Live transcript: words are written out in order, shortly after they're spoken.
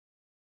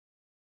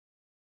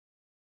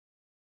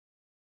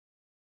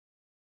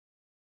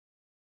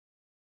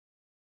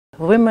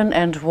Women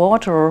and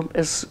water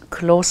is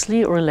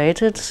closely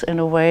related in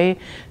a way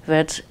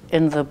that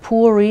in the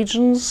poor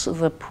regions,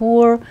 the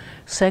poor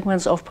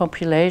segments of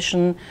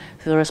population,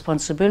 the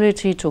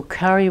responsibility to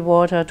carry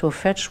water, to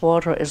fetch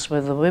water is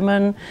with the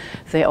women.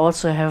 They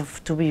also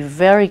have to be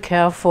very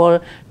careful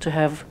to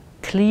have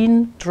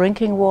clean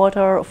drinking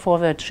water for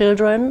their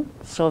children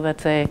so that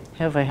they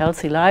have a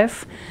healthy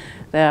life.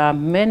 There are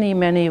many,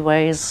 many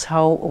ways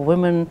how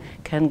women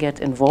can get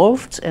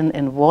involved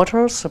in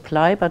water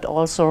supply, but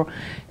also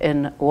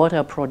in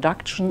water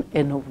production,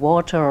 in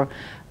water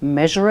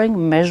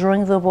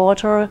measuring the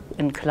water,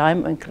 in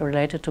climate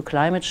related to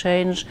climate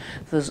change.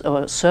 There's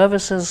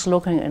services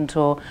looking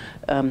into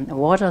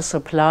water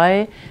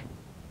supply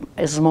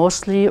is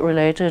mostly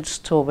related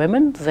to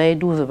women. They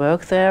do the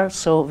work there,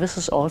 so this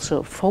is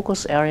also a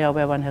focus area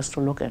where one has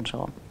to look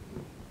into.